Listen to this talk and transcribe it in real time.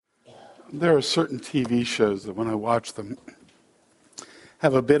There are certain TV shows that when I watch them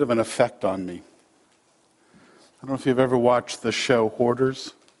have a bit of an effect on me. I don't know if you've ever watched the show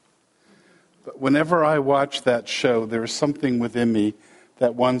Hoarders, but whenever I watch that show, there is something within me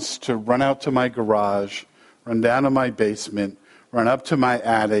that wants to run out to my garage, run down to my basement, run up to my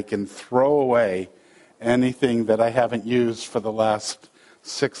attic, and throw away anything that I haven't used for the last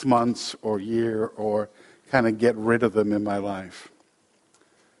 6 months or year, or kind of get rid of them in my life.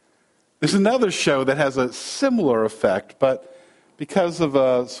 There's another show that has a similar effect, but because of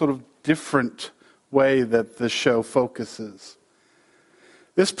a sort of different way that the show focuses.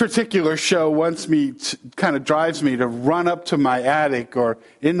 This particular show kind of drives me to run up to my attic or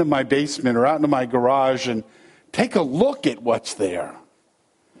into my basement or out into my garage and take a look at what's there.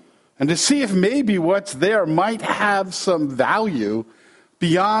 And to see if maybe what's there might have some value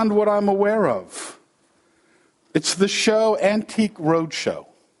beyond what I'm aware of. It's the show Antique Roadshow.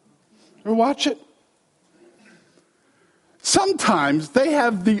 Ever watch it? Sometimes they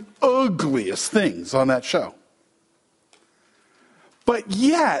have the ugliest things on that show. But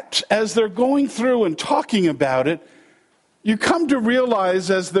yet, as they're going through and talking about it, you come to realize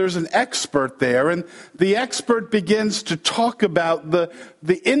as there's an expert there, and the expert begins to talk about the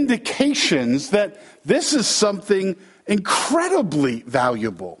indications that this is something incredibly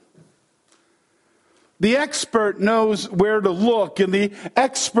valuable. The expert knows where to look, and the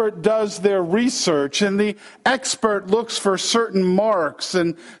expert does their research, and the expert looks for certain marks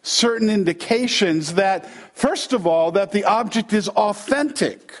and certain indications that, first of all, that the object is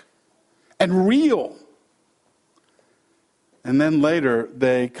authentic and real. And then later,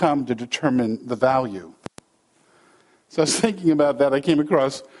 they come to determine the value. So I was thinking about that. I came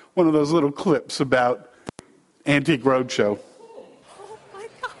across one of those little clips about Antique Roadshow.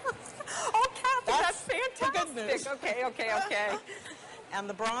 Okay. And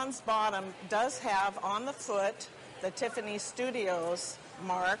the bronze bottom does have on the foot the Tiffany Studios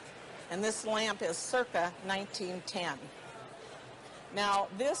mark, and this lamp is circa 1910. Now,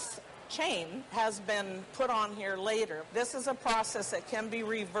 this chain has been put on here later. This is a process that can be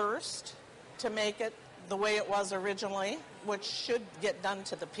reversed to make it the way it was originally, which should get done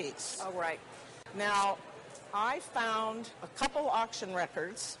to the piece. Oh, right. Now, I found a couple auction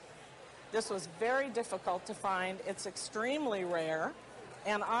records. This was very difficult to find. It's extremely rare.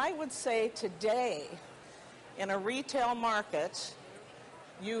 And I would say today, in a retail market,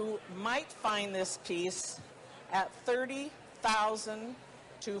 you might find this piece at $30,000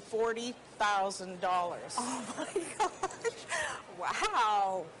 to $40,000. Oh my gosh.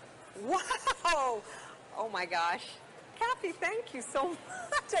 Wow. Oh my gosh. Kathy, thank you so much.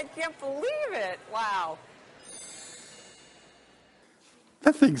 I can't believe it. Wow.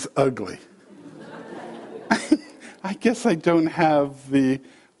 That thing's ugly. I guess I don't have the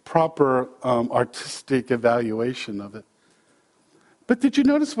proper artistic evaluation of it. But did you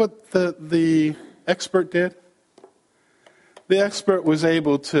notice what the expert did? The expert was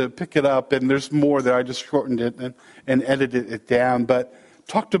able to pick it up, and there's more there. I just shortened it and edited it down, but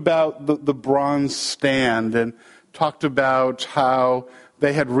talked about the bronze stand and talked about how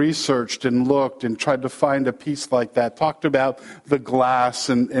they had researched and looked and tried to find a piece like that. Talked about the glass,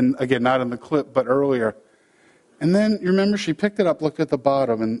 and again, not in the clip, but earlier. And then, you remember, she picked it up, looked at the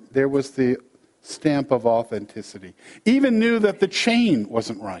bottom, and there was the stamp of authenticity. Even knew that the chain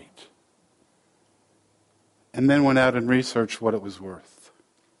wasn't right. And then went out and researched what it was worth.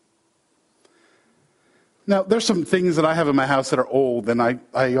 Now, there's some things that I have in my house that are old, and I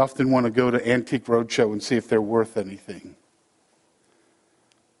often want to go to Antique Roadshow and see if they're worth anything.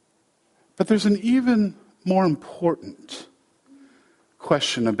 But there's an even more important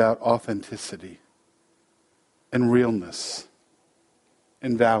question about authenticity and realness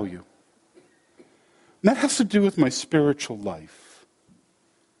and value. And that has to do with my spiritual life.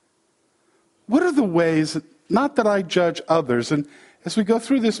 What are the ways, not that I judge others, and as we go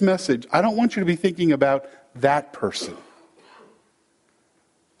through this message, I don't want you to be thinking about that person.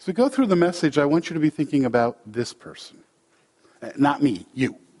 As we go through the message, I want you to be thinking about this person. Not me,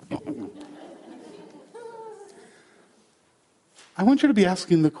 you. I want you to be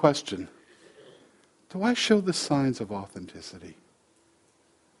asking the question, do I show the signs of authenticity?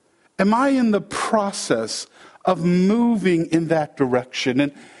 Am I in the process of moving in that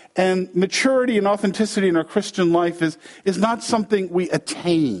direction? And maturity and authenticity in our Christian life is not something we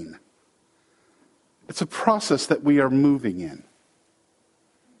attain. It's a process that we are moving in.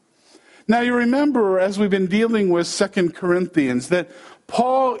 Now you remember, as we've been dealing with 2 Corinthians, that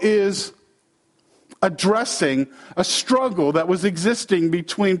Paul is addressing a struggle that was existing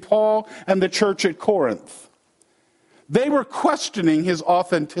between Paul and the church at Corinth. They were questioning his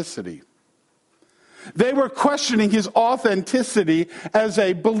authenticity. They were questioning his authenticity as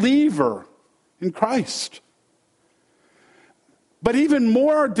a believer in Christ. But even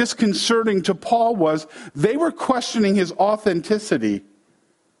more disconcerting to Paul was they were questioning his authenticity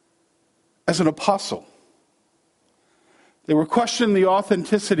as an apostle. They were questioning the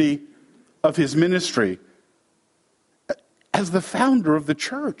authenticity of his ministry as the founder of the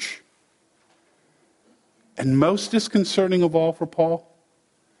church. And most disconcerting of all for Paul,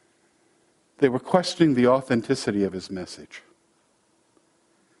 they were questioning the authenticity of his message.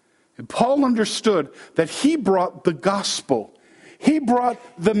 And Paul understood that he brought the gospel. He brought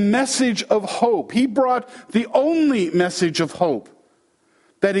the message of hope. He brought the only message of hope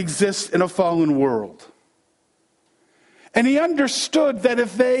that exists in a fallen world. And he understood that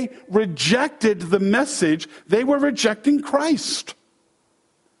if they rejected the message, they were rejecting Christ.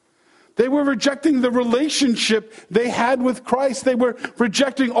 They were rejecting the relationship they had with Christ. They were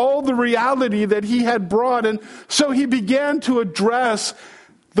rejecting all the reality that he had brought. And so he began to address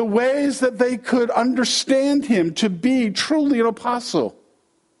the ways that they could understand him to be truly an apostle.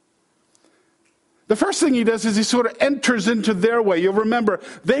 The first thing he does is he sort of enters into their way. You'll remember,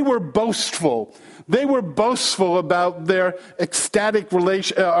 they were boastful. They were boastful about their ecstatic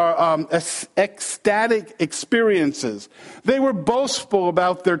experiences. They were boastful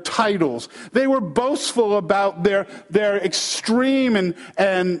about their titles. They were boastful about their extreme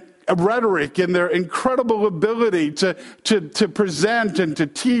and rhetoric and their incredible ability to present and to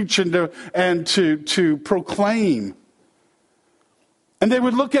teach and to proclaim. And they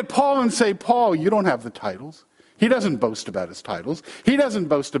would look at Paul and say, Paul, you don't have the titles. He doesn't boast about his titles. He doesn't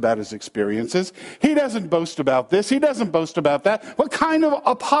boast about his experiences. He doesn't boast about this. He doesn't boast about that. What kind of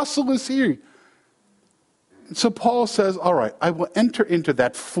apostle is he? And so Paul says, all right, I will enter into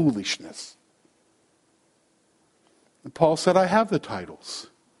that foolishness. And Paul said, I have the titles.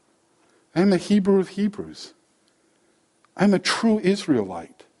 I am a Hebrew of Hebrews. I'm a true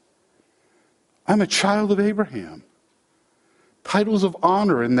Israelite. I'm a child of Abraham. Titles of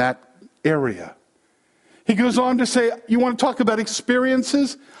honor in that area. He goes on to say, you want to talk about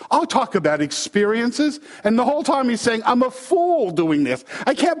experiences? I'll talk about experiences. And the whole time he's saying, I'm a fool doing this.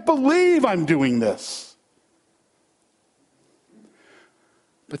 I can't believe I'm doing this.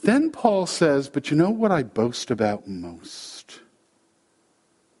 But then Paul says, but you know what I boast about most?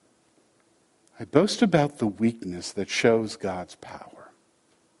 I boast about the weakness that shows God's power.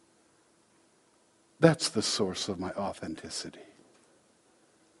 That's the source of my authenticity.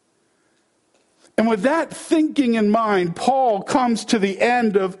 And with that thinking in mind, Paul comes to the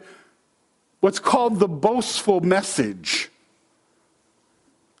end of what's called the boastful message.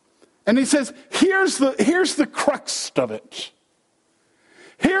 And he says, here's the crux of it.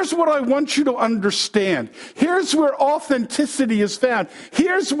 Here's what I want you to understand. Here's where authenticity is found.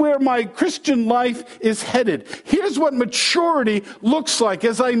 Here's where my Christian life is headed. Here's what maturity looks like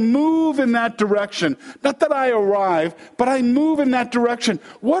as I move in that direction. Not that I arrive, but I move in that direction.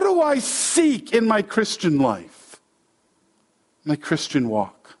 What do I seek in my Christian life? My Christian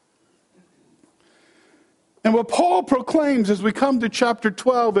walk. And what Paul proclaims as we come to chapter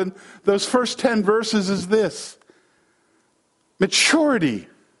 12 and those first 10 verses is this. Maturity,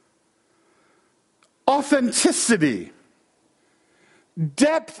 authenticity,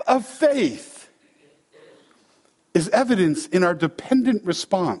 depth of faith is evidence in our dependent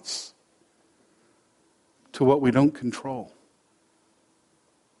response to what we don't control.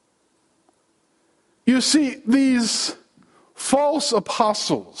 You see, these false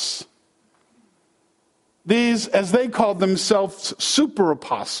apostles, these, as they called themselves, super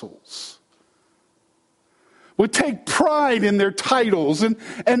apostles, would take pride in their titles. And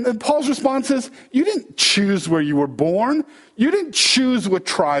Paul's response is, you didn't choose where you were born. You didn't choose what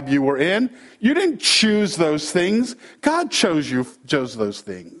tribe you were in. You didn't choose those things. God chose those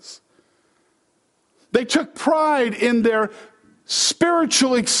things. They took pride in their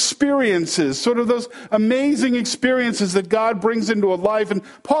spiritual experiences, sort of those amazing experiences that God brings into a life. And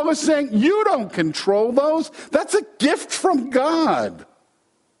Paul is saying, you don't control those. That's a gift from God.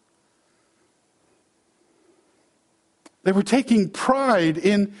 They were taking pride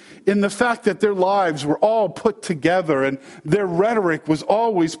in the fact that their lives were all put together and their rhetoric was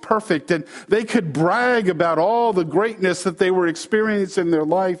always perfect and they could brag about all the greatness that they were experiencing in their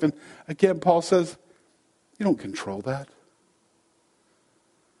life. And again, Paul says, you don't control that.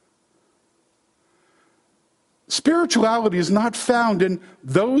 Spirituality is not found in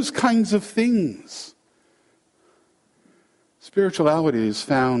those kinds of things. Spirituality is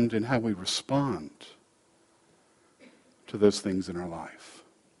found in how we respond to those things in our life.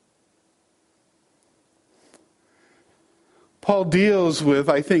 Paul deals with,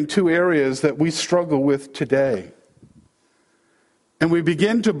 I think, two areas that we struggle with today. And we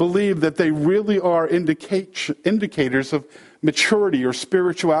begin to believe that they really are indicators of maturity or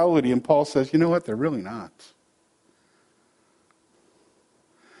spirituality. And Paul says, you know what? They're really not.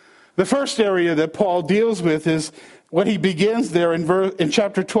 The first area that Paul deals with is what he begins there in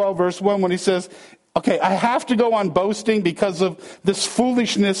chapter 12, verse 1, when he says, okay, I have to go on boasting because of this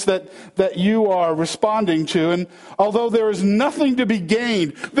foolishness that you are responding to. And although there is nothing to be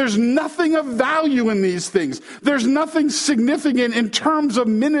gained, there's nothing of value in these things. There's nothing significant in terms of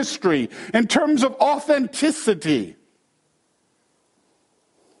ministry, in terms of authenticity.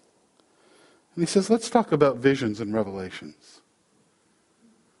 And he says, let's talk about visions and revelations.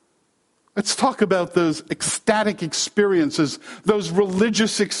 Let's talk about those ecstatic experiences, those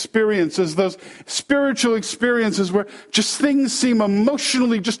religious experiences, those spiritual experiences where just things seem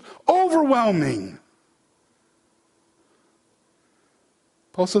emotionally just overwhelming.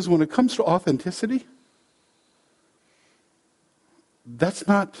 Paul says when it comes to authenticity, that's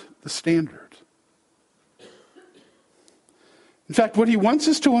not the standard. In fact, what he wants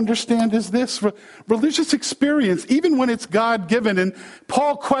us to understand is this. Religious experience, even when it's God-given, and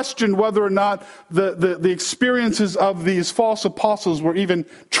Paul questioned whether or not the experiences of these false apostles were even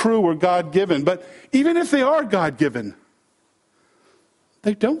true or God-given. But even if they are God-given,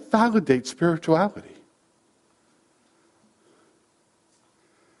 they don't validate spirituality.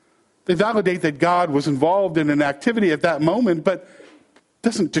 They validate that God was involved in an activity at that moment, but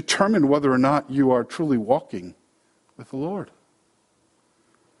doesn't determine whether or not you are truly walking with the Lord.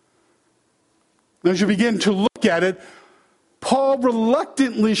 As you begin to look at it, Paul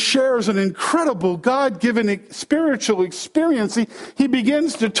reluctantly shares an incredible God-given spiritual experience. He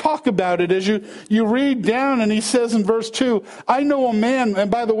begins to talk about it as you read down, and he says in verse 2, I know a man, and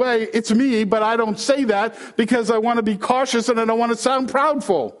by the way, it's me, but I don't say that because I want to be cautious and I don't want to sound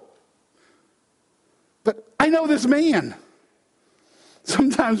proudful. But I know this man.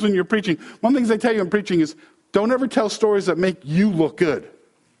 Sometimes when you're preaching, one of the things I tell you in preaching is, don't ever tell stories that make you look good.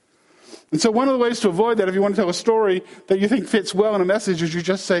 And so one of the ways to avoid that, if you want to tell a story that you think fits well in a message, is you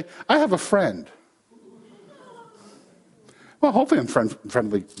just say, I have a friend. Well, hopefully I'm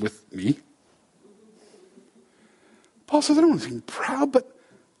friendly with me. Paul says, I don't want to seem proud, but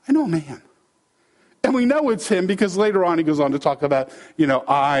I know a man. And we know it's him because later on he goes on to talk about,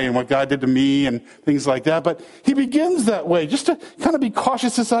 I and what God did to me and things like that. But he begins that way, just to kind of be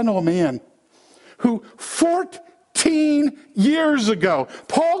cautious, says, I know a man who 14 years ago.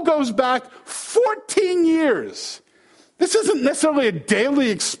 Paul goes back 14 years. This isn't necessarily a daily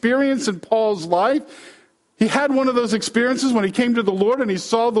experience in Paul's life. He had one of those experiences when he came to the Lord and he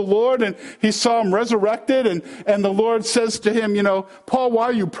saw the Lord and he saw him resurrected and the Lord says to him, Paul, why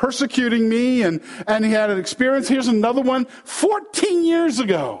are you persecuting me? And he had an experience. Here's another one 14 years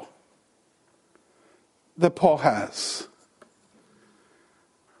ago that Paul has.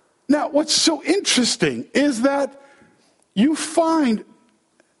 Now, what's so interesting is that you find,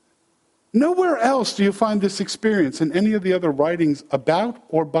 nowhere else do you find this experience in any of the other writings about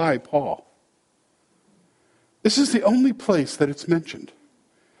or by Paul. This is the only place that it's mentioned.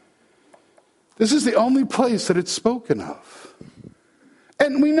 This is the only place that it's spoken of.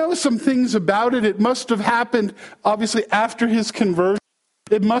 And we know some things about it. It must have happened, obviously, after his conversion.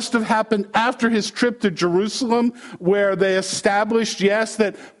 It must have happened after his trip to Jerusalem, where they established, yes,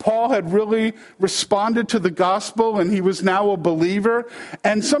 that Paul had really responded to the gospel and he was now a believer.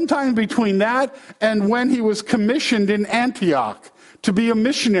 And sometime between that and when he was commissioned in Antioch to be a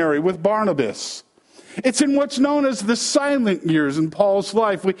missionary with Barnabas. It's in what's known as the silent years in Paul's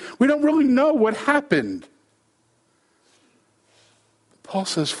life. We don't really know what happened. Paul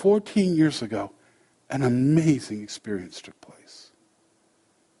says 14 years ago, an amazing experience took place.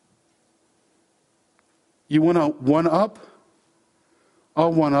 You want to one-up?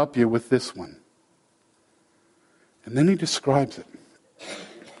 I'll one-up you with this one. And then he describes it.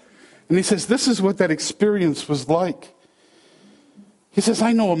 And he says, this is what that experience was like. He says,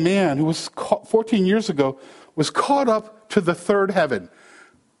 I know a man who was 14 years ago, was caught up to the third heaven.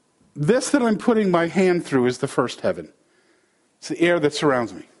 This that I'm putting my hand through is the first heaven. It's the air that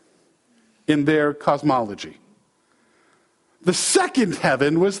surrounds me in their cosmology. The second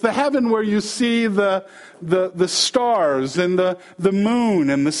heaven was the heaven where you see the stars and the moon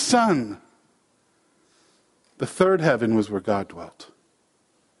and the sun. The third heaven was where God dwelt.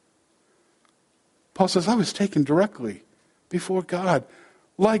 Paul says, I was taken directly before God.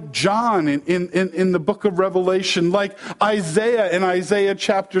 Like John in the book of Revelation, like Isaiah in Isaiah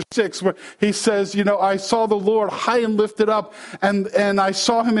chapter 6, where he says, I saw the Lord high and lifted up, and I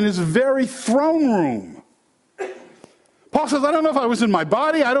saw him in his very throne room. Paul says, I don't know if I was in my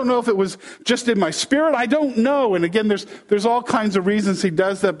body. I don't know if it was just in my spirit. I don't know. And again, there's all kinds of reasons he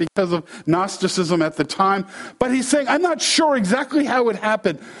does that because of Gnosticism at the time. But he's saying, I'm not sure exactly how it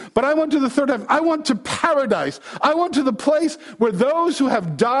happened. But I went to the third heaven. I went to paradise. I went to the place where those who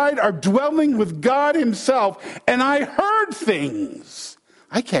have died are dwelling with God himself. And I heard things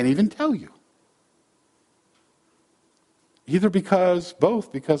I can't even tell you.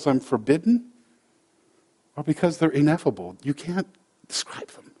 Both because I'm forbidden, or because they're ineffable. You can't describe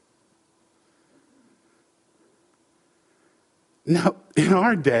them. Now, in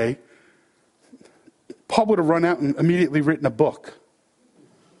our day, Paul would have run out and immediately written a book.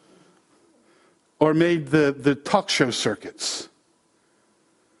 Or made the talk show circuits.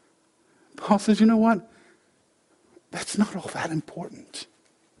 Paul says, you know what? That's not all that important.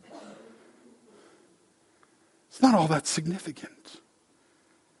 It's not all that significant.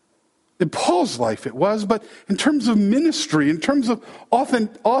 In Paul's life it was, but in terms of ministry, in terms of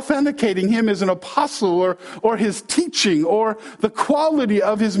authenticating him as an apostle or his teaching or the quality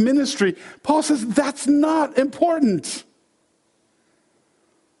of his ministry, Paul says that's not important.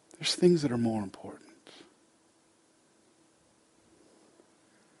 There's things that are more important.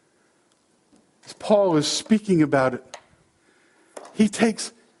 As Paul is speaking about it, he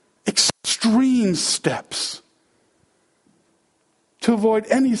takes extreme steps to avoid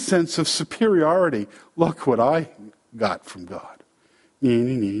any sense of superiority. Look what I got from God.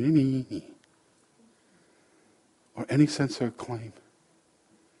 Or any sense of acclaim.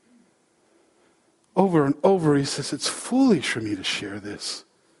 Over and over he says, it's foolish for me to share this.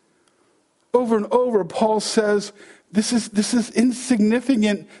 Over and over Paul says, this is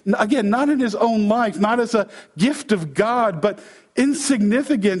insignificant. Again, not in his own life, not as a gift of God, but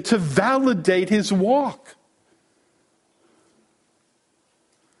insignificant to validate his walk.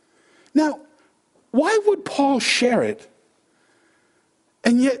 Now, why would Paul share it,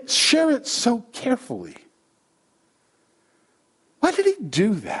 and yet share it so carefully? Why did he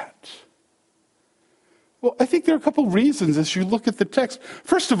do that? Well, I think there are a couple reasons as you look at the text.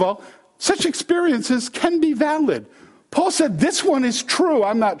 First of all, such experiences can be valid. Paul said, this one is true.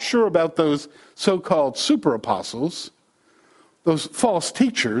 I'm not sure about those so-called super apostles, those false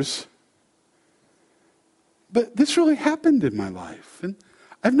teachers, but this really happened in my life. And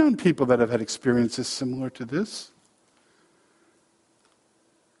I've known people that have had experiences similar to this.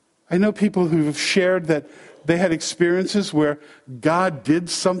 I know people who have shared that they had experiences where God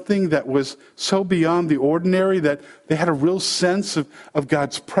did something that was so beyond the ordinary that they had a real sense of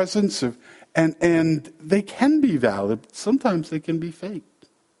God's presence, and they can be valid. Sometimes they can be faked.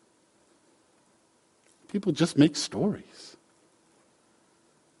 People just make stories.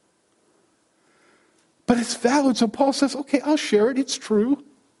 But it's valid, so Paul says, okay, I'll share it, it's true.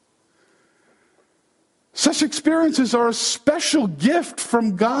 Such experiences are a special gift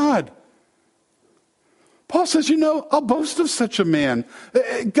from God. Paul says, I'll boast of such a man.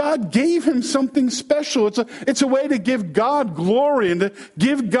 God gave him something special. It's a way to give God glory and to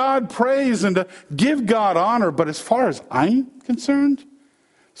give God praise and to give God honor. But as far as I'm concerned,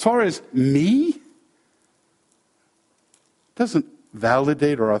 as far as me, it doesn't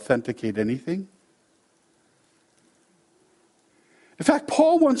validate or authenticate anything. In fact,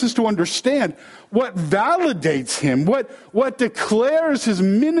 Paul wants us to understand what validates him, what declares his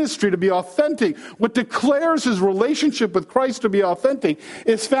ministry to be authentic, what declares his relationship with Christ to be authentic,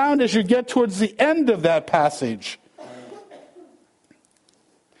 is found as you get towards the end of that passage.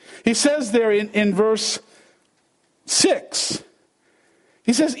 He says there in verse 6,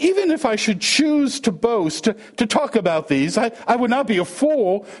 he says, even if I should choose to boast, to talk about these, I would not be a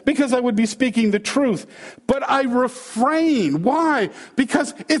fool because I would be speaking the truth. But I refrain. Why?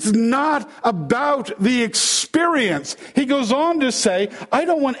 Because it's not about the experience. He goes on to say, I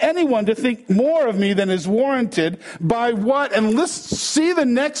don't want anyone to think more of me than is warranted by what, and let's see the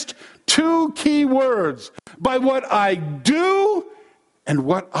next two key words, by what I do and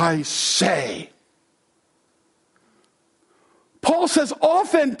what I say. Paul says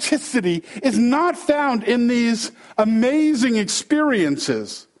authenticity is not found in these amazing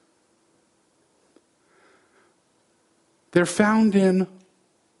experiences. They're found in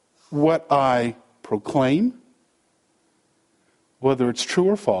what I proclaim, whether it's true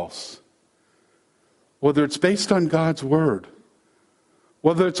or false, whether it's based on God's word,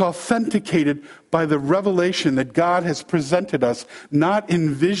 whether it's authenticated by the revelation that God has presented us, not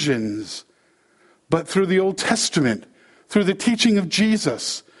in visions, but through the Old Testament, through the teaching of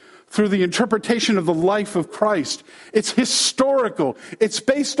Jesus, through the interpretation of the life of Christ. It's historical. It's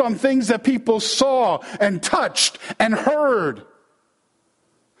based on things that people saw and touched and heard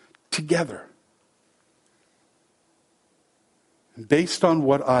together. And based on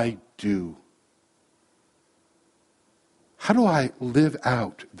what I do, how do I live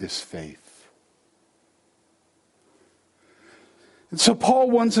out this faith? And so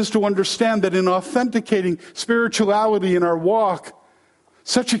Paul wants us to understand that in authenticating spirituality in our walk,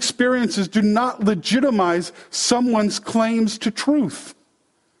 such experiences do not legitimize someone's claims to truth.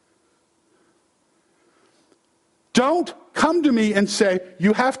 Don't come to me and say,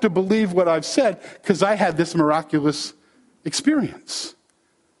 you have to believe what I've said because I had this miraculous experience.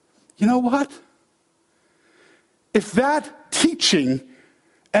 You know what? If that teaching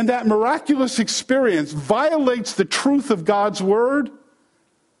and that miraculous experience violates the truth of God's word,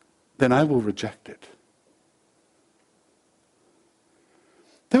 then I will reject it.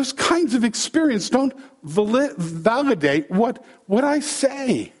 Those kinds of experience don't validate what I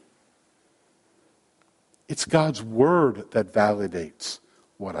say. It's God's word that validates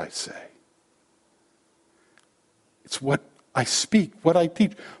what I say. It's what I speak, what I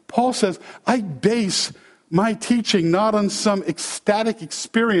teach. Paul says, I base my teaching not on some ecstatic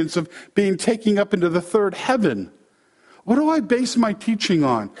experience of being taken up into the third heaven. What do I base my teaching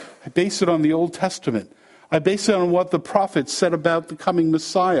on? I base it on the Old Testament. I base it on what the prophets said about the coming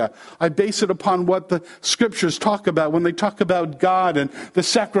Messiah. I base it upon what the scriptures talk about when they talk about God and the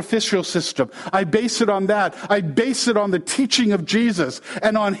sacrificial system. I base it on that. I base it on the teaching of Jesus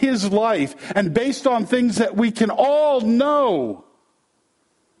and on his life, and based on things that we can all know.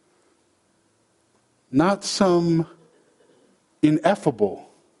 Not some ineffable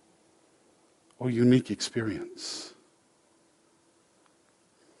or unique experience.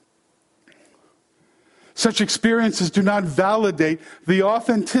 Such experiences do not validate the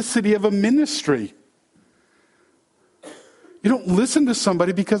authenticity of a ministry. You don't listen to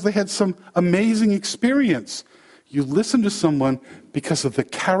somebody because they had some amazing experience. You listen to someone because of the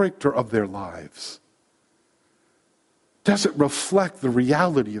character of their lives. Does it reflect the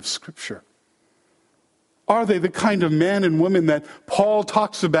reality of Scripture? Are they the kind of man and woman that Paul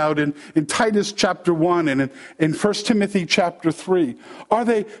talks about in Titus chapter 1 and in 1 Timothy chapter 3? Are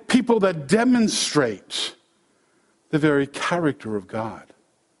they people that demonstrate the very character of God?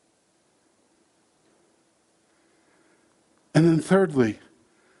 And then thirdly,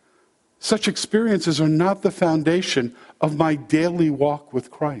 such experiences are not the foundation of my daily walk with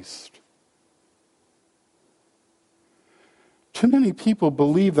Christ. Too many people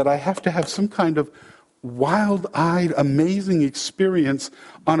believe that I have to have some kind of wild-eyed, amazing experience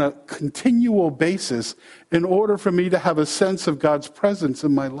on a continual basis in order for me to have a sense of God's presence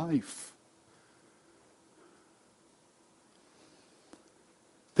in my life.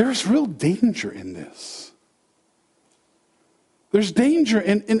 There's real danger in this. There's danger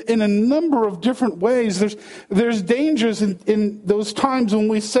in a number of different ways. There's dangers in those times when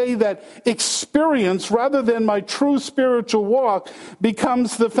we say that experience, rather than my true spiritual walk,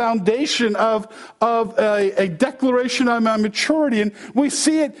 becomes the foundation of a declaration of my maturity. And we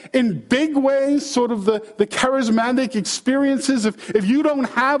see it in big ways, sort of the charismatic experiences. If you don't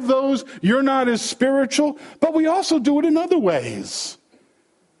have those, you're not as spiritual. But we also do it in other ways.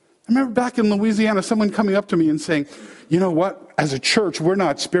 I remember back in Louisiana, someone coming up to me and saying, you know what? As a church, we're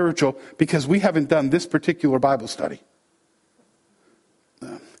not spiritual because we haven't done this particular Bible study.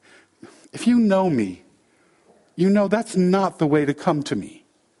 If you know me, you know that's not the way to come to me.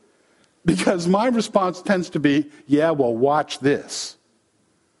 Because my response tends to be, yeah, well, watch this.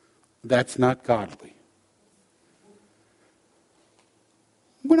 That's not godly.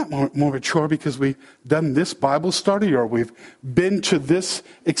 We're not more mature because we've done this Bible study, or we've been to this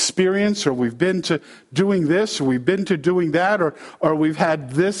experience, or we've been to doing this, or we've been to doing that, or we've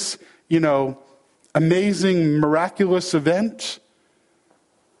had this, amazing, miraculous event.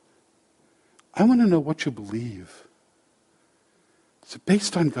 I want to know what you believe. Is it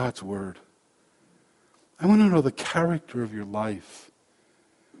based on God's word? I want to know the character of your life.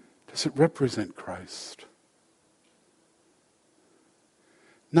 Does it represent Christ?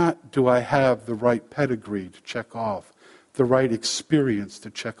 Not do I have the right pedigree to check off, the right experience to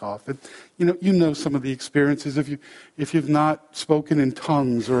check off. And you know some of the experiences. If you've not spoken in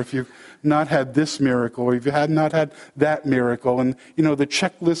tongues, or if you've not had this miracle, or if you have not had that miracle, and the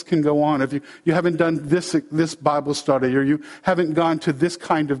checklist can go on. If you haven't done this Bible study, or you haven't gone to this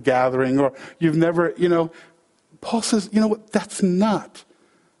kind of gathering, or you've never, Paul says, you know what? That's not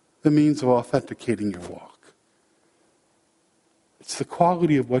the means of authenticating your walk. It's the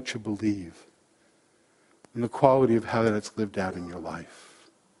quality of what you believe and the quality of how that's lived out in your life.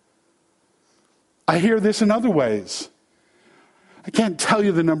 I hear this in other ways. I can't tell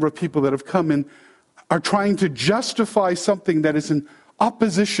you the number of people that have come and are trying to justify something that is an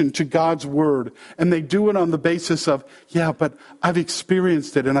opposition to God's word, and they do it on the basis of, yeah, but I've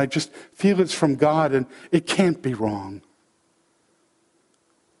experienced it and I just feel it's from God and it can't be wrong.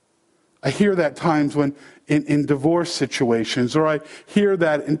 I hear that times when in divorce situations, or I hear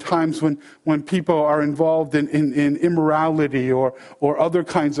that in times when people are involved in immorality or other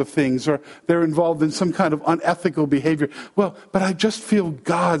kinds of things, or they're involved in some kind of unethical behavior. Well, but I just feel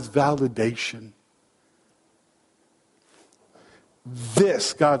God's validation.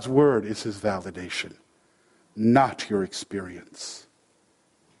 This, God's word, is his validation, not your experience.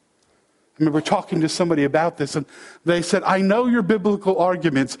 I remember talking to somebody about this, and they said, I know your biblical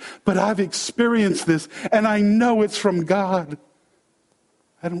arguments, but I've experienced this, and I know it's from God.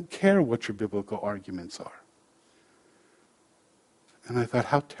 I don't care what your biblical arguments are. And I thought,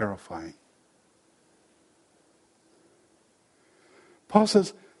 how terrifying. Paul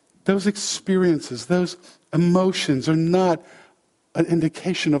says, those experiences, those emotions are not an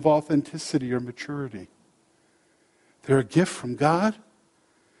indication of authenticity or maturity. They're a gift from God,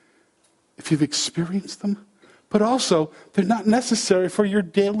 if you've experienced them, but also they're not necessary for your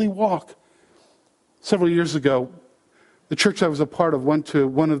daily walk. Several years ago, the church I was a part of went to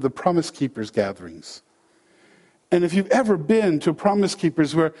one of the Promise Keepers gatherings. And if you've ever been to Promise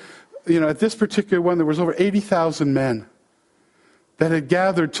Keepers where, at this particular one, there was over 80,000 men that had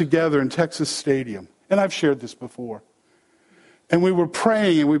gathered together in Texas Stadium. And I've shared this before. And we were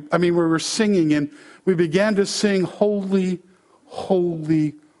praying, and we were singing, and we began to sing, Holy,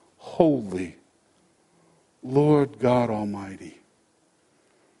 Holy, Holy, Lord God Almighty.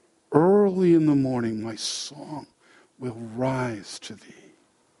 Early in the morning, my song will rise to thee.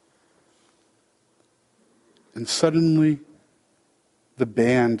 And suddenly, the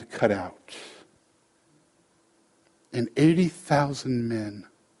band cut out. And 80,000 men,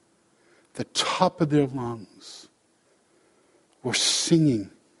 the top of their lungs, were singing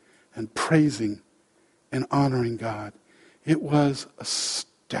and praising and honoring God. It was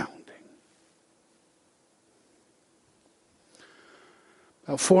astounding.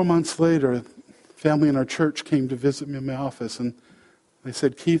 About 4 months later, family in our church came to visit me in my office, and they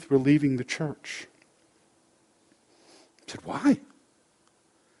said, Keith, we're leaving the church. I said, why?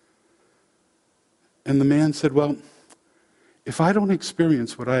 And the man said, well, if I don't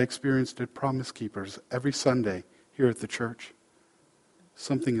experience what I experienced at Promise Keepers every Sunday here at the church,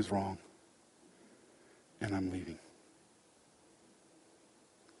 something is wrong, and I'm leaving.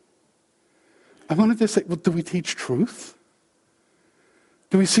 I wanted to say, well, do we teach truth?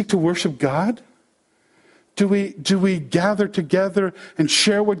 Do we seek to worship God? Do we gather together and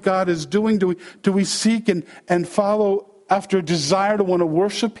share what God is doing? Do we seek and follow after a desire to want to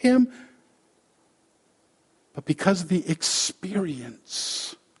worship him? But because of the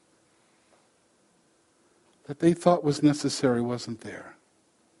experience that they thought was necessary wasn't there,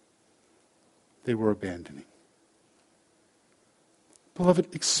 they were abandoning.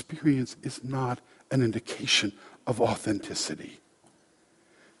 Beloved, experience is not an indication of authenticity.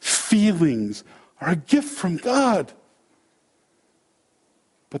 Feelings are a gift from God,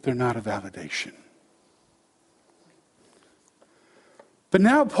 but they're not a validation. But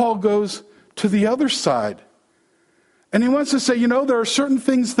now Paul goes to the other side, and he wants to say, there are certain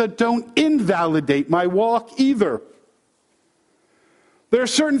things that don't invalidate my walk either. There are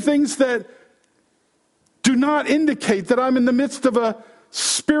certain things that do not indicate that I'm in the midst of a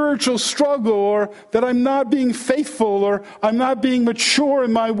spiritual struggle, or that I'm not being faithful, or I'm not being mature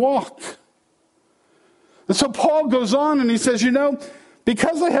in my walk. And so Paul goes on and he says,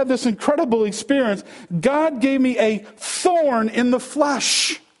 because I had this incredible experience, God gave me a thorn in the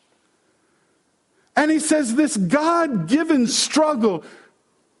flesh. And he says this God-given struggle,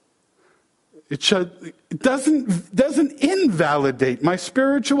 it doesn't invalidate my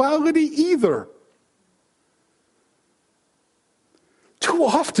spirituality either. Too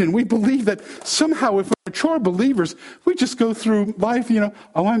often we believe that somehow if we're mature believers, we just go through life,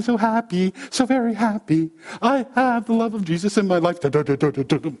 oh, I'm so happy, so very happy. I have the love of Jesus in my life.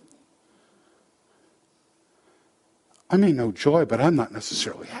 I may know joy, but I'm not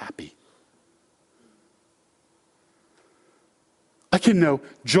necessarily happy. I can know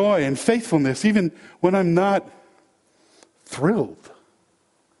joy and faithfulness even when I'm not thrilled.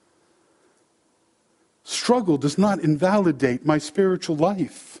 Struggle does not invalidate my spiritual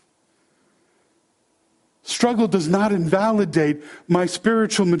life. Struggle does not invalidate my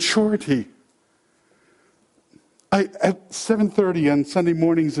spiritual maturity. At 7:30 on Sunday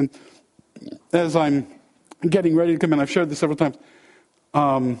mornings, and as I'm getting ready to come in, I've shared this several times,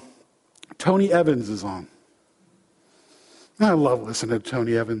 Tony Evans is on. I love listening to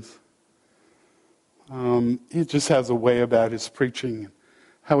Tony Evans. He just has a way about his preaching,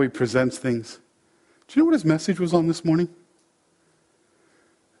 how he presents things. Do you know what his message was on this morning?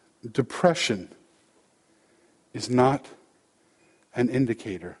 Depression is not an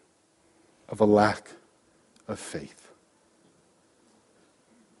indicator of a lack of faith.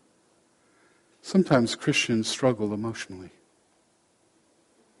 Sometimes Christians struggle emotionally.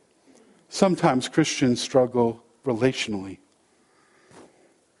 Sometimes Christians struggle relationally.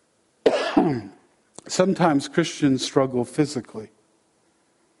 Sometimes Christians struggle physically.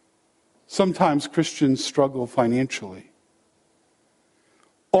 Sometimes Christians struggle financially.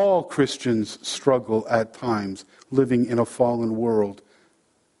 All Christians struggle at times living in a fallen world.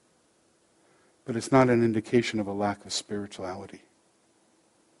 But it's not an indication of a lack of spirituality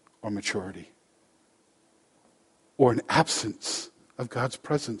or maturity or an absence of God's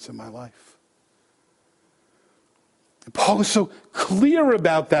presence in my life. Paul is so clear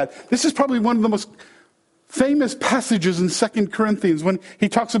about that. This is probably one of the most famous passages in 2 Corinthians when he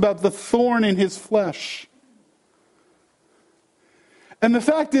talks about the thorn in his flesh. And the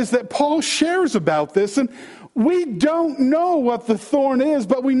fact is that Paul shares about this, and we don't know what the thorn is,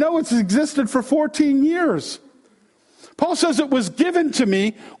 but we know it's existed for 14 years. Paul says it was given to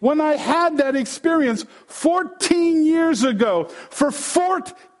me when I had that experience 14 years ago. For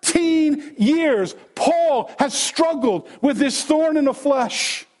 14 years, Paul has struggled with this thorn in the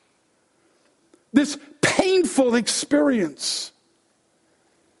flesh. This painful experience.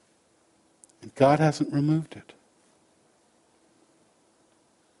 And God hasn't removed it.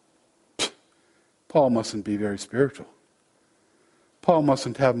 Paul mustn't be very spiritual. Paul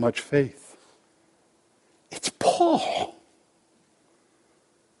mustn't have much faith. It's Paul.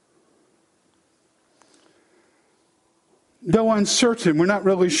 Though uncertain, we're not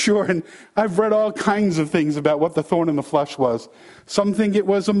really sure. And I've read all kinds of things about what the thorn in the flesh was. Some think it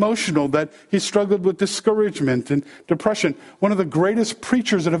was emotional, that he struggled with discouragement and depression. One of the greatest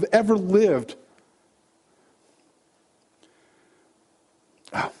preachers that have ever lived.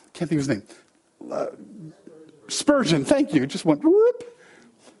 Oh, can't think of his name. Spurgeon, thank you. Just went whoop.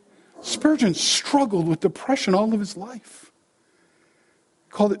 Spurgeon struggled with depression all of his life.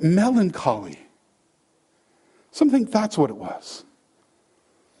 Called it melancholy. Some think that's what it was.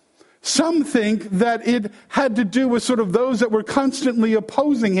 Some think that it had to do with sort of those that were constantly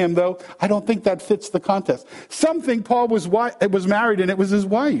opposing him, though I don't think that fits the context. Some think Paul was married and it was his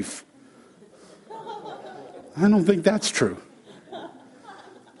wife. I don't think that's true.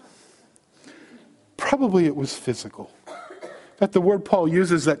 Probably it was physical. That the word Paul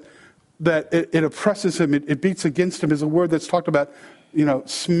uses that it oppresses him, it beats against him, is a word that's talked about,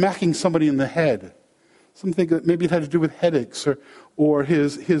 smacking somebody in the head. Some think that maybe it had to do with headaches or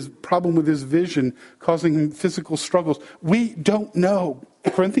his problem with his vision causing him physical struggles. We don't know.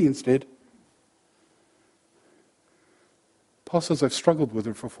 The Corinthians did. Paul says, I've struggled with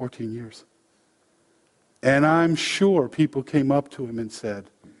her for 14 years. And I'm sure people came up to him and said,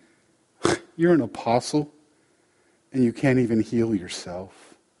 you're an apostle and you can't even heal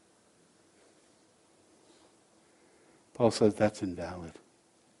yourself. Paul says that's invalid.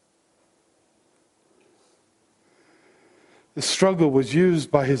 The struggle was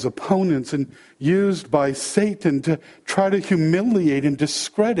used by his opponents and used by Satan to try to humiliate and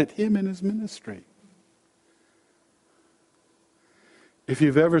discredit him and his ministry. If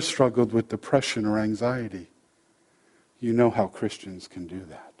you've ever struggled with depression or anxiety, you know how Christians can do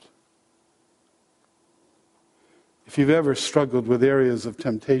that. If you've ever struggled with areas of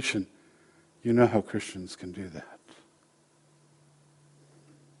temptation, you know how Christians can do that.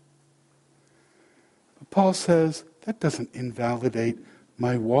 But Paul says, that doesn't invalidate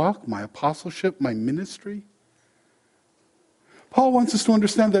my walk, my apostleship, my ministry. Paul wants us to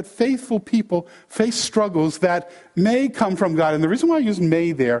understand that faithful people face struggles that may come from God. And the reason why I use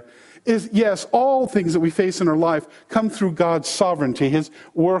may there is, yes, all things that we face in our life come through God's sovereignty, his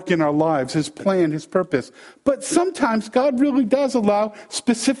work in our lives, his plan, his purpose. But sometimes God really does allow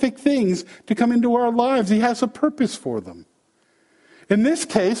specific things to come into our lives. He has a purpose for them. In this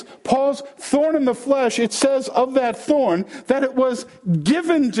case, Paul's thorn in the flesh, it says of that thorn that it was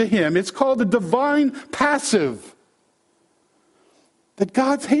given to him. It's called a divine passive. That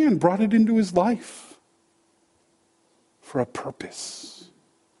God's hand brought it into his life for a purpose.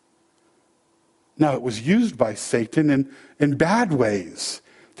 Now, it was used by Satan in bad ways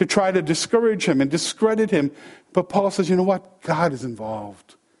to try to discourage him and discredit him. But Paul says, you know what? God is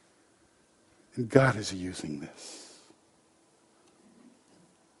involved. And God is using this.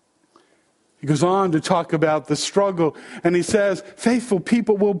 He goes on to talk about the struggle, and he says, faithful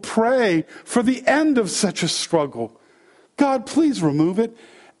people will pray for the end of such a struggle. God, please remove it.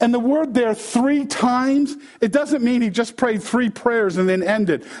 And the word there, 3 times, it doesn't mean he just prayed 3 prayers and then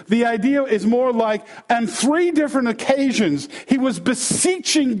ended. The idea is more like, on 3 different occasions, he was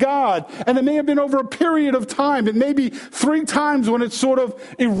beseeching God. And it may have been over a period of time. It may be 3 times when it sort of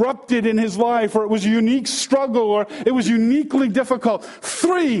erupted in his life, or it was a unique struggle, or it was uniquely difficult.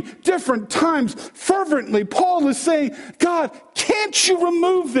 3 different times, fervently, Paul is saying, God, can't you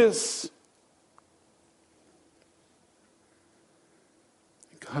remove this?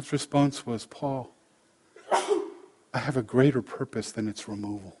 God's response was, Paul, I have a greater purpose than its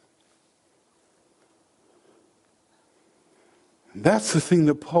removal. And that's the thing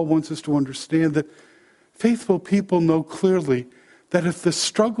that Paul wants us to understand, that faithful people know clearly that if the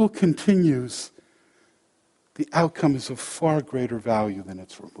struggle continues, the outcome is of far greater value than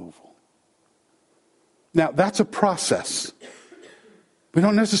its removal. Now, that's a process. We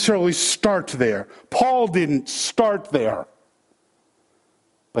don't necessarily start there. Paul didn't start there.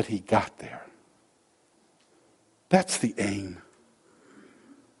 But he got there. That's the aim.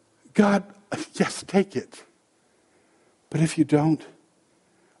 God, yes, take it. But if you don't,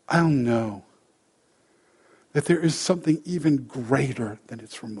 I'll know that there is something even greater than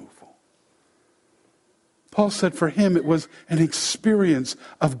its removal. Paul said for him it was an experience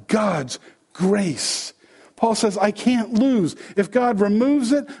of God's grace. Paul says, I can't lose. If God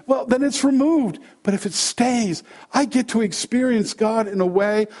removes it, well, then it's removed. But if it stays, I get to experience God in a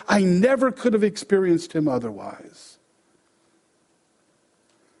way I never could have experienced him otherwise.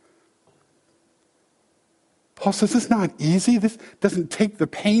 Paul says, it's not easy. This doesn't take the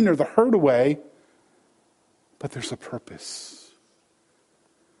pain or the hurt away. But there's a purpose.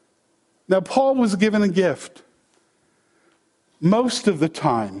 Now, Paul was given a gift. Most of the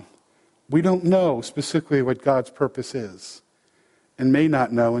time, we don't know specifically what God's purpose is, and may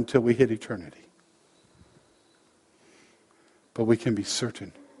not know until we hit eternity. But we can be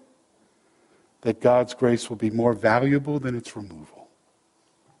certain that God's grace will be more valuable than its removal.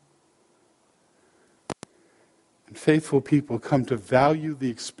 And faithful people come to value the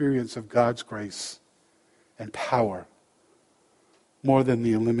experience of God's grace and power more than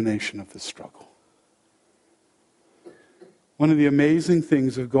the elimination of the struggle. One of the amazing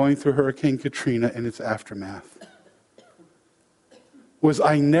things of going through Hurricane Katrina and its aftermath was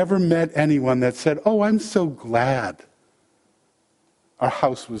I never met anyone that said, oh, I'm so glad our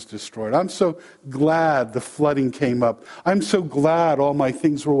house was destroyed. I'm so glad the flooding came up. I'm so glad all my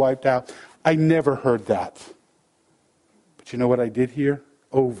things were wiped out. I never heard that. But you know what I did hear?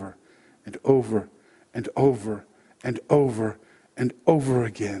 Over and over and over and over and over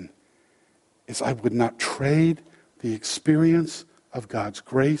again is I would not trade the experience of God's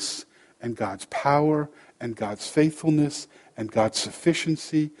grace and God's power and God's faithfulness and God's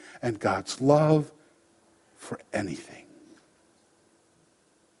sufficiency and God's love for anything.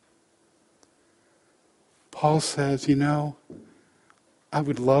 Paul says, I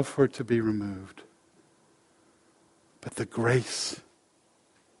would love for it to be removed. But the grace,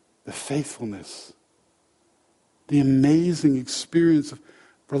 the faithfulness, the amazing experience of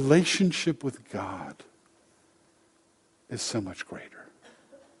relationship with God is so much greater.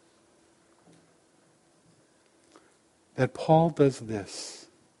 That Paul does this.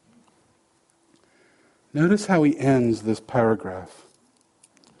 Notice how he ends this paragraph.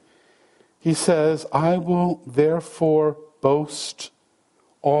 He says, I will therefore boast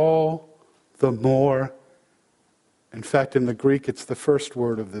all the more. In fact, in the Greek, it's the first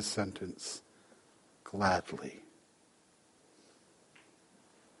word of this sentence. Gladly.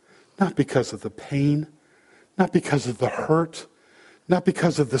 Not because of the pain, not because of the hurt, not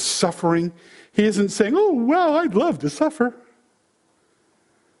because of the suffering. He isn't saying, oh, well, I'd love to suffer.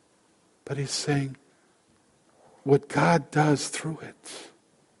 But he's saying, what God does through it,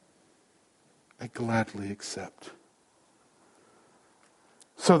 I gladly accept.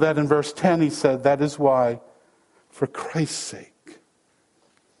 So that in verse 10 he said, that is why, for Christ's sake,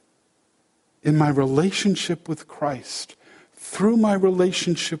 in my relationship with Christ, through my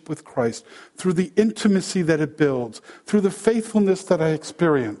relationship with Christ, through the intimacy that it builds, through the faithfulness that I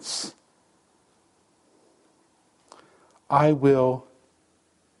experience, I will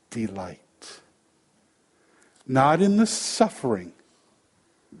delight. Not in the suffering,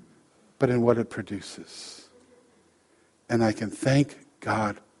 but in what it produces. And I can thank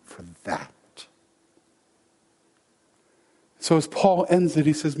God for that. So as Paul ends it,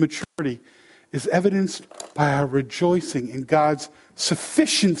 he says, maturity is evidenced by our rejoicing in God's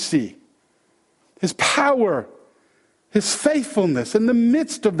sufficiency, His power, His faithfulness in the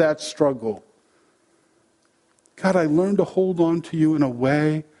midst of that struggle. God, I learned to hold on to you in a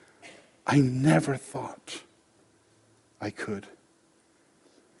way I never thought I could.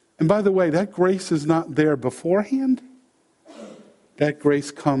 And by the way, that grace is not there beforehand. That grace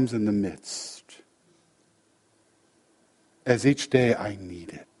comes in the midst. As each day I need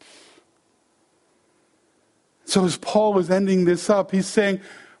it. So as Paul is ending this up, he's saying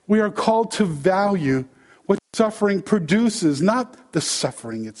we are called to value what suffering produces, not the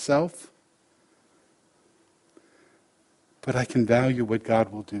suffering itself. But I can value what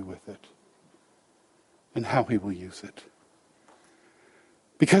God will do with it and how he will use it.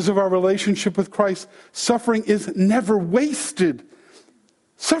 Because of our relationship with Christ, suffering is never wasted.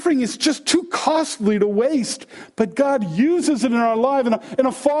 Suffering is just too costly to waste, but God uses it in our life. In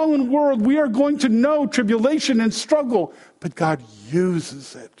a fallen world, we are going to know tribulation and struggle, but God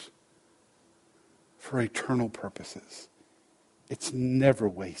uses it for eternal purposes. It's never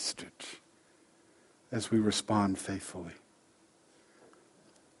wasted as we respond faithfully.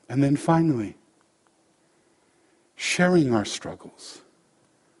 And then finally, sharing our struggles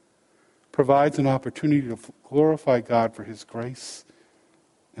provides an opportunity to glorify God for his grace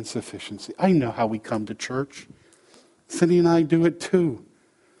and sufficiency. I know how we come to church. Cindy and I do it too.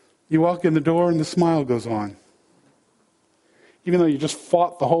 You walk in the door and the smile goes on. Even though you just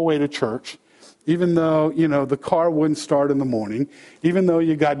fought the whole way to church, even though, the car wouldn't start in the morning, even though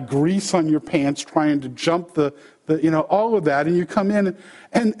you got grease on your pants trying to jump the all of that, and you come in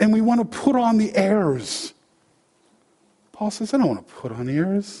and we want to put on the airs. Paul says, I don't want to put on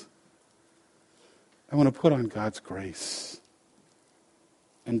airs. I want to put on God's grace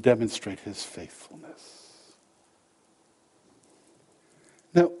and demonstrate his faithfulness.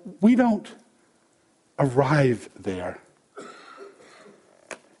 Now, we don't arrive there.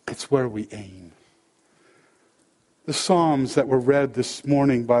 It's where we aim. The Psalms that were read this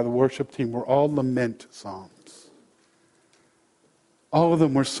morning by the worship team were all lament Psalms. All of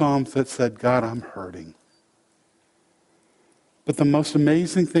them were Psalms that said, God, I'm hurting. But the most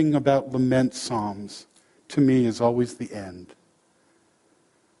amazing thing about lament Psalms, to me, is always the end.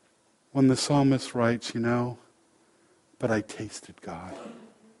 When the psalmist writes, but I tasted God.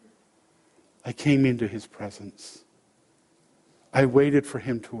 I came into his presence. I waited for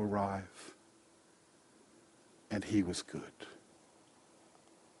him to arrive. And he was good.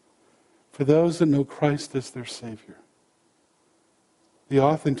 For those that know Christ as their Savior, the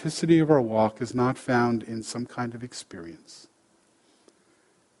authenticity of our walk is not found in some kind of experience.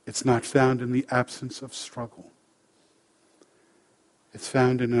 It's not found in the absence of struggle. It's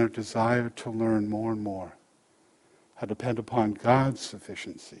found in our desire to learn more and more how to depend upon God's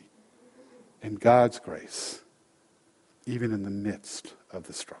sufficiency and God's grace, even in the midst of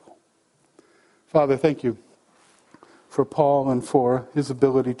the struggle. Father, thank you for Paul and for his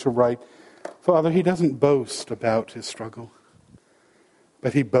ability to write. Father, he doesn't boast about his struggle,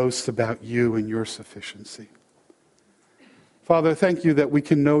 but he boasts about you and your sufficiency. Father, thank you that we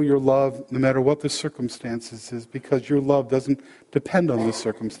can know your love no matter what the circumstances is, because your love doesn't depend on the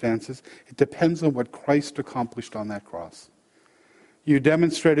circumstances. It depends on what Christ accomplished on that cross. You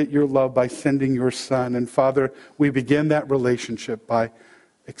demonstrated your love by sending your Son. And Father, we begin that relationship by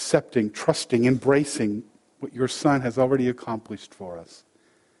accepting, trusting, embracing what your Son has already accomplished for us.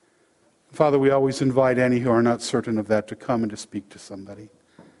 Father, we always invite any who are not certain of that to come and to speak to somebody,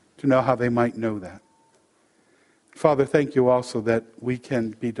 to know how they might know that. Father, thank you also that we can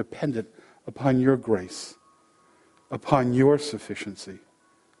be dependent upon your grace, upon your sufficiency,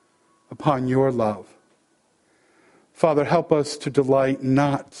 upon your love. Father, help us to delight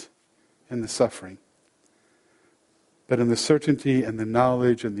not in the suffering, but in the certainty and the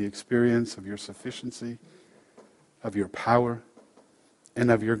knowledge and the experience of your sufficiency, of your power,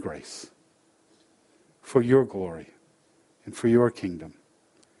 and of your grace, for your glory and for your kingdom.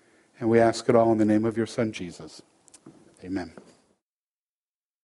 And we ask it all in the name of your Son, Jesus. Amen.